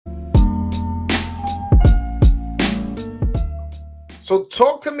So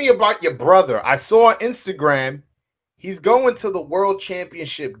talk to me about your brother. I saw on Instagram he's going to the World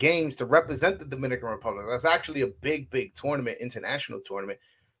Championship Games to represent the Dominican Republic. That's actually a big, big tournament, international tournament.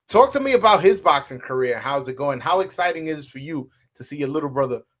 Talk to me about his boxing career. How's it going? How exciting it is for you to see your little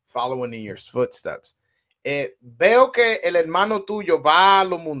brother following in your footsteps. Veo que el hermano tuyo va a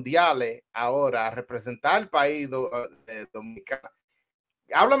los mundiales ahora a representar el país dominicano.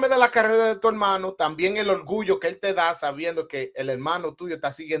 Háblame de la carrera de tu hermano, también el orgullo que él te da sabiendo que el hermano tuyo está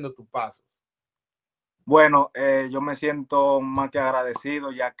siguiendo tu paso. Bueno, yo me siento más que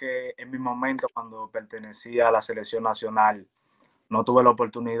agradecido, ya que en mi momento, cuando pertenecía a la selección nacional, no tuve la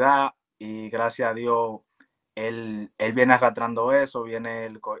oportunidad y gracias a Dios, él viene arrastrando eso, le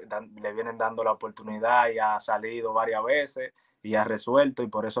vienen dando la oportunidad y ha salido varias veces y ha resuelto, y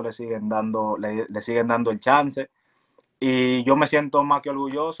por eso le siguen dando el chance. Y yo me siento más que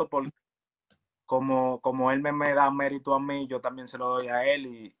orgulloso porque como él me da mérito a mí, yo también se lo doy a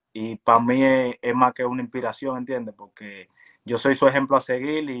él, y para mí es más que una inspiración, ¿entiendes? Porque yo soy su ejemplo a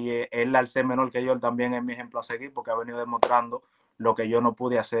seguir, y él, al ser menor que yo, él también es mi ejemplo a seguir porque ha venido demostrando lo que yo no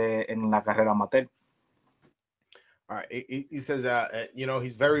pude hacer en la carrera amateur. All right. He says, you know,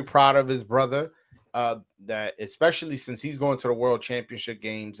 he's very proud of his brother, that especially since he's going to the World Championship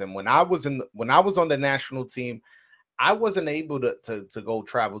Games. And when I was on the national team, I wasn't able to go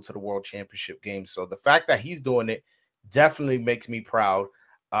travel to the World Championship Games. So the fact that he's doing it definitely makes me proud.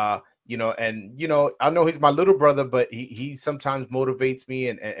 You know, and you know, I know he's my little brother, but he sometimes motivates me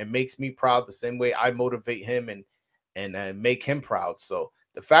and makes me proud the same way I motivate him and make him proud. So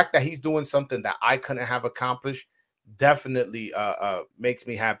the fact that he's doing something that I couldn't have accomplished definitely makes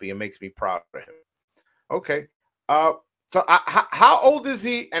me happy and makes me proud of him. Okay. So how old is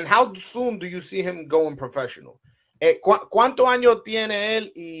he, and how soon do you see him going professional? ¿Cuántos años tiene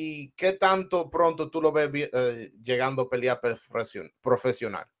él y qué tanto pronto tú lo ves llegando a pelear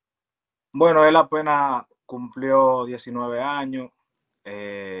profesional? Bueno, él apenas cumplió 19 años.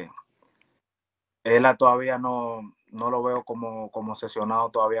 Él todavía no lo veo como obsesionado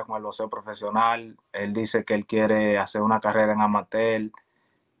todavía con el boxeo profesional. Él dice que él quiere hacer una carrera en amateur,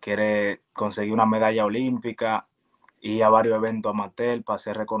 quiere conseguir una medalla olímpica y a varios eventos amateur para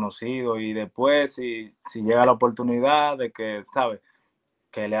ser reconocido, y después si llega la oportunidad de que, ¿sabes?,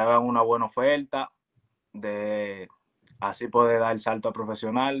 que le hagan una buena oferta, de así poder dar el salto a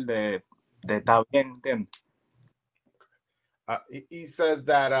profesional, de estar bien, ¿entiendes? He says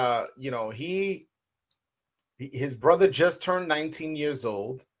that you know, his brother just turned 19 years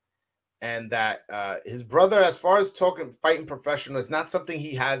old, and that his brother, as far as fighting professional, is not something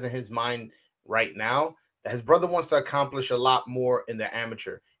he has in his mind right now. That his brother wants to accomplish a lot more in the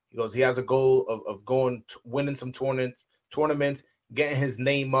amateur. He goes, he has a goal of going winning some tournaments, getting his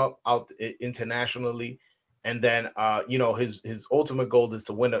name up out internationally, and then you know, his ultimate goal is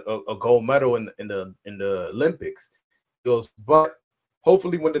to win a gold medal in the Olympics. He goes, but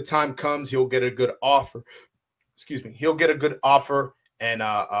hopefully when the time comes, he'll get a good offer. Excuse me, he'll get a good offer, and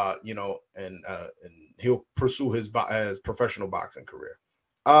you know, and he'll pursue his professional boxing career.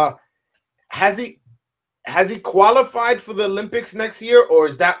 Has he qualified for the Olympics next year, or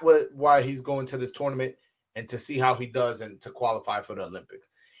is that why he's going to this tournament, and to see how he does and to qualify for the Olympics?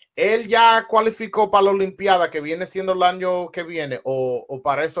 ¿Él ya cualificó para la Olimpiada que viene siendo el año que viene, o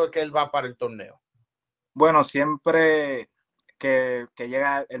para eso es que él va para el torneo? Bueno, siempre que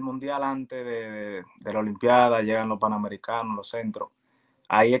llega el mundial antes de la Olimpiada, llegan los Panamericanos, los centros,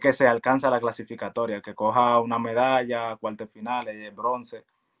 ahí es que se alcanza la clasificatoria, el que coja una medalla, cuartos finales, bronce.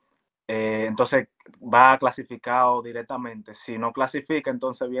 Entonces va clasificado directamente. Si no clasifica,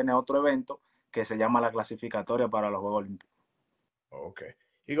 entonces viene otro evento que se llama la clasificatoria para los Juegos Olímpicos. Okay.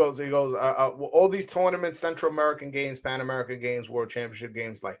 He goes, all these tournaments, Central American Games, Pan American Games, World Championship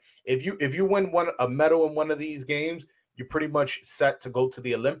Games, like if you win a medal in one of these games, you're pretty much set to go to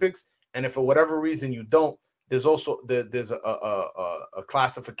the Olympics. And if for whatever reason you don't, there's also there's a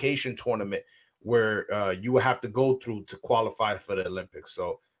classification tournament where you will have to go through to qualify for the Olympics.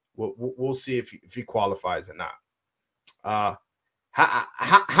 So we'll see if he qualifies or not.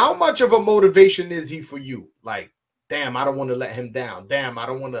 How much of a motivation is he for you? Like, damn, I don't want to let him down. Damn, I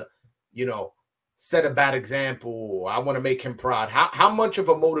don't want to, you know, set a bad example. I want to make him proud. How much of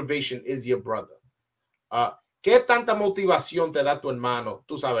a motivation is your brother? ¿Qué tanta motivación te da tu hermano?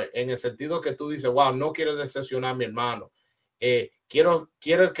 Tú sabes, en el sentido que tú dices, wow, no quiero decepcionar a mi hermano. Quiero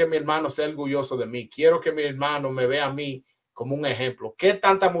que mi hermano sea orgulloso de mí. Quiero que mi hermano me vea a mí como un ejemplo. ¿Qué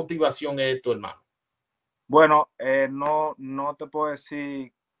tanta motivación es tu hermano? Bueno, no te puedo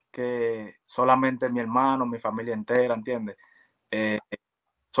decir que solamente mi hermano, mi familia entera, ¿entiendes?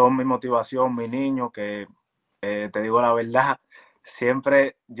 Son mi motivación, mi niño, que te digo la verdad,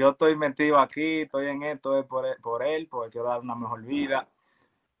 siempre yo estoy metido aquí, estoy en esto es por él, porque quiero dar una mejor vida.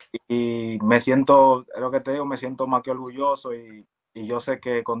 Y me siento, es lo que te digo, me siento más que orgulloso y yo sé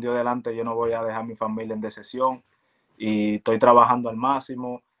que con Dios delante yo no voy a dejar a mi familia en decepción y estoy trabajando al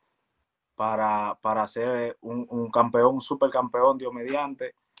máximo para ser un campeón, un supercampeón, Dios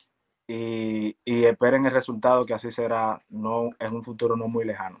mediante, y esperen el resultado que así será no, en un futuro no muy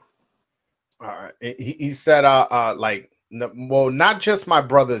lejano. He said, like, well, not just my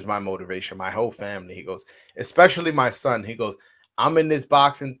brother's my motivation, my whole family. He goes, especially my son. He goes, I'm in this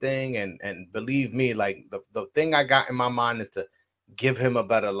boxing thing, and believe me, like the thing I got in my mind is to give him a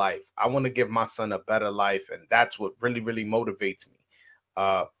better life. I want to give my son a better life, and that's what really, really motivates me.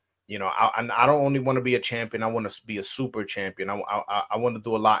 You know, I don't only want to be a champion. I want to be a super champion. I want to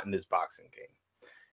do a lot in this boxing game.